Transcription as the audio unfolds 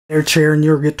They're Sharon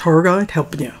Your Guitar Guide,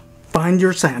 helping you find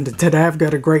your sound. And today I've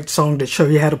got a great song to show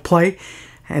you how to play,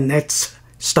 and that's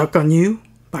Stuck on You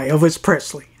by Elvis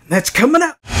Presley. And that's coming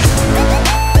up.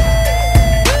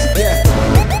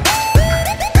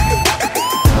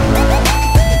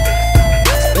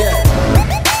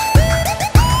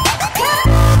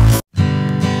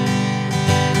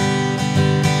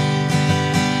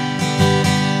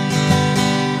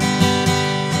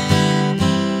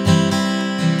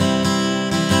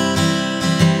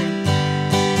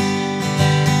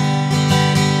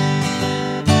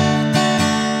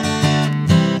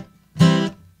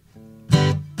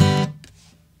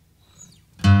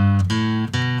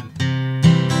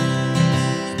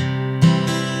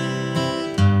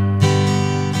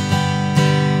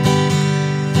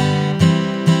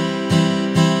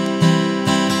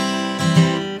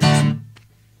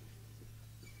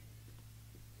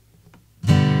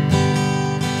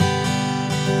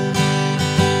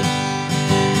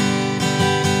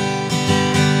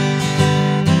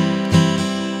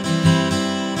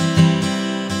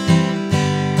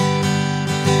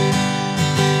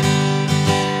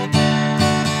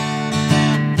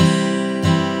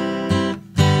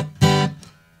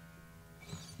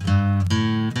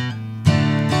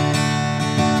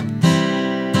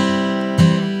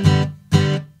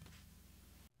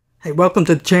 Hey, welcome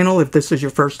to the channel. If this is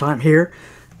your first time here,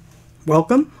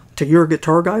 welcome to Your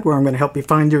Guitar Guide, where I'm going to help you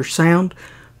find your sound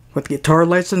with guitar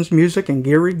lessons, music, and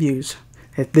gear reviews.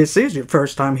 If this is your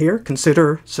first time here,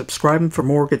 consider subscribing for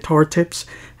more guitar tips.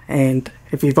 And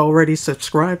if you've already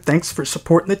subscribed, thanks for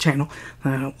supporting the channel.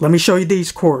 Let me show you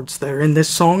these chords. They're in this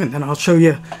song, and then I'll show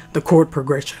you the chord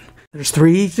progression. There's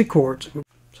 3 easy chords.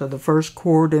 So the first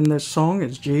chord in this song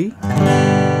is G.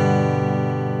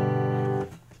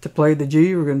 To play the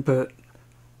G, we're going to put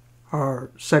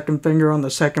our second finger on the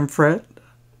 2nd fret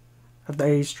of the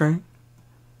A string.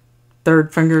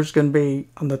 Third finger is going to be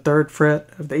on the 3rd fret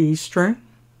of the E string.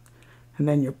 And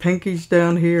then your pinky's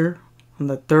down here on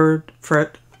the 3rd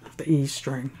fret of the E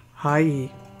string, high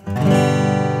E.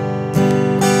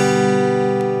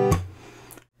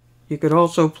 You could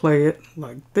also play it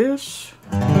like this,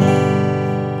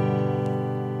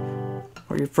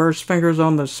 where your first finger's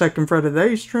on the 2nd fret of the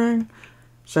A string,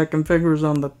 2nd finger's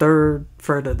on the 3rd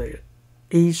fret of the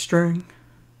E string,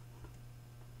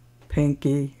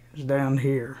 pinky is down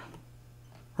here.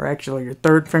 Or actually, your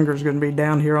 3rd finger is going to be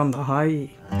down here on the high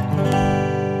E.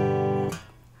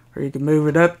 Or you can move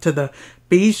it up to the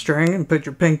B string and put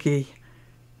your pinky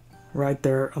right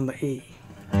there on the E.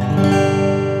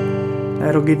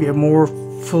 That'll give you a more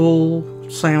full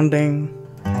sounding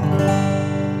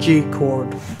G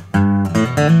chord.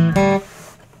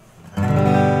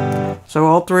 So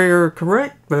all 3 are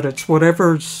correct, but it's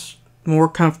whatever's more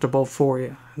comfortable for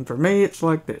you. And for me, it's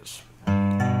like this.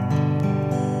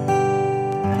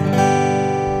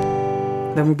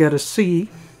 Then we got a C.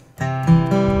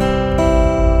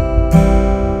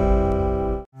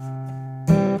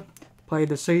 Play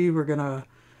the C, we're going to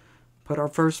put our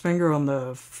first finger on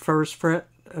the 1st fret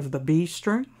of the B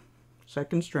string,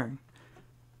 2nd string.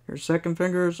 Your 2nd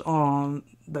finger's on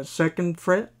the 2nd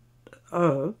fret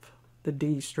of the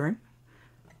D string.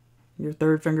 Your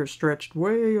 3rd finger stretched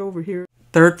way over here,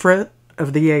 3rd fret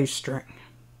of the A string.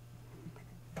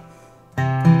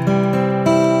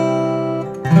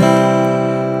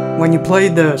 When you play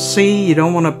the C, you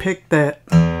don't want to pick that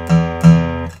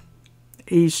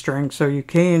E string, so you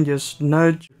can just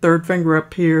nudge your 3rd finger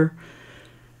up here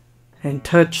and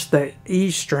touch the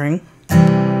E string.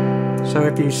 So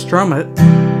if you strum it,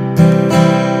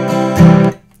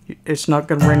 it's not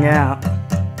going to ring out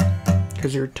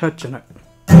because you're touching it.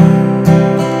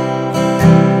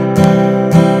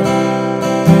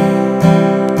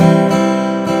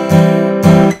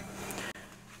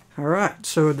 Alright,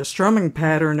 so the strumming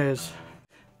pattern is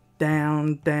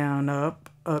down, down, up,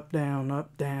 up, down,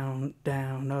 up, down,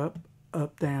 down, up,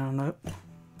 up, down, up.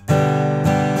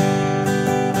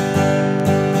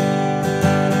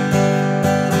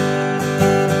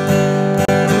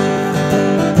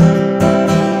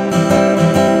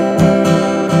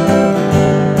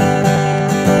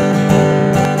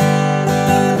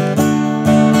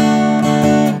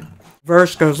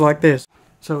 Verse goes like this.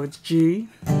 So it's G,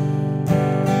 G,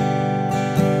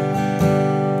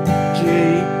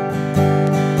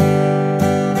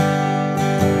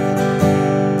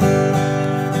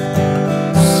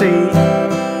 C,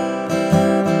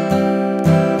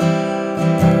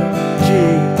 G,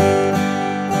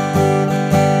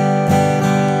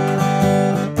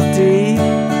 D,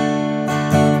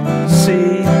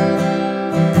 C,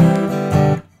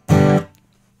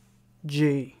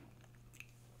 G.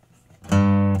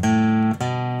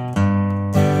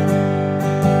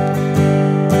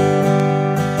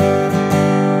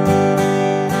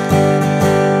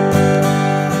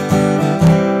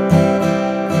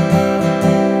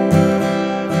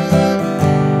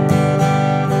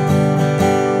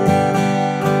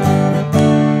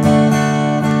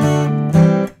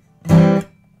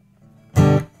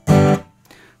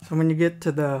 So when you get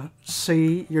to the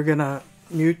C, you're gonna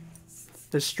mute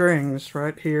the strings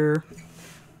right here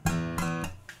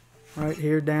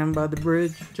down by the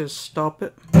bridge. Just stop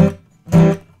it.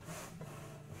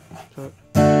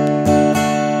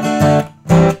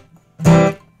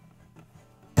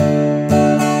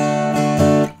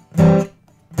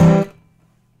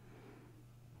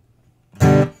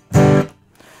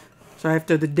 So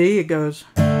after the D, it goes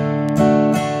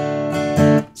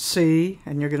C,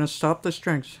 and you're going to stop the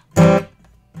strings.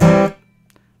 And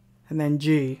then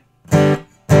G.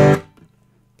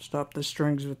 Stop the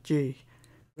strings with G.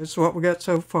 This is what we got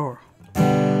so far.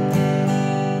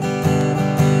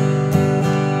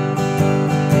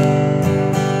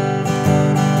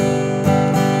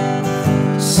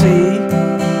 C,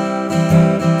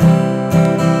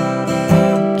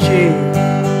 G,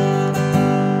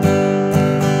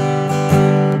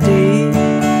 D,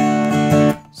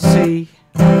 C,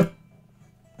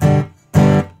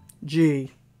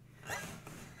 G.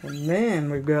 And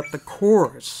then we've got the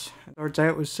chorus. It starts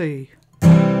out with C.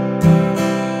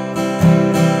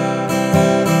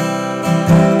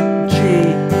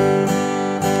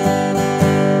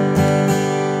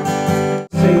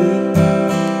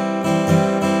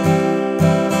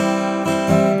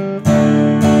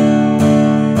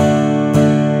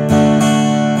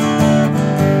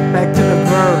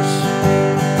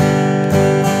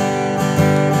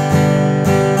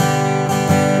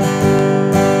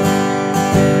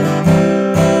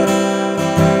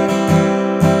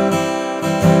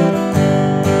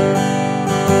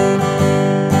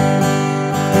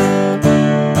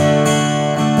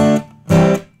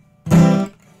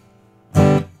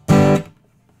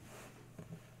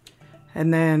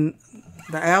 And then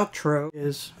the outro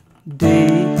is D,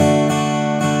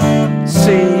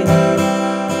 C,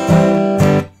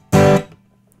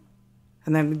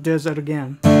 and then it does it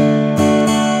again.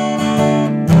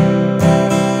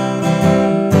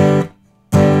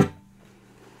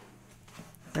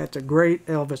 That's a great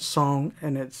Elvis song,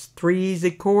 and it's 3 easy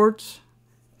chords.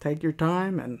 Take your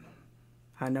time, and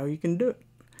I know you can do it.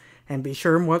 And be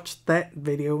sure and watch that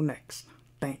video next.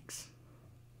 Thanks.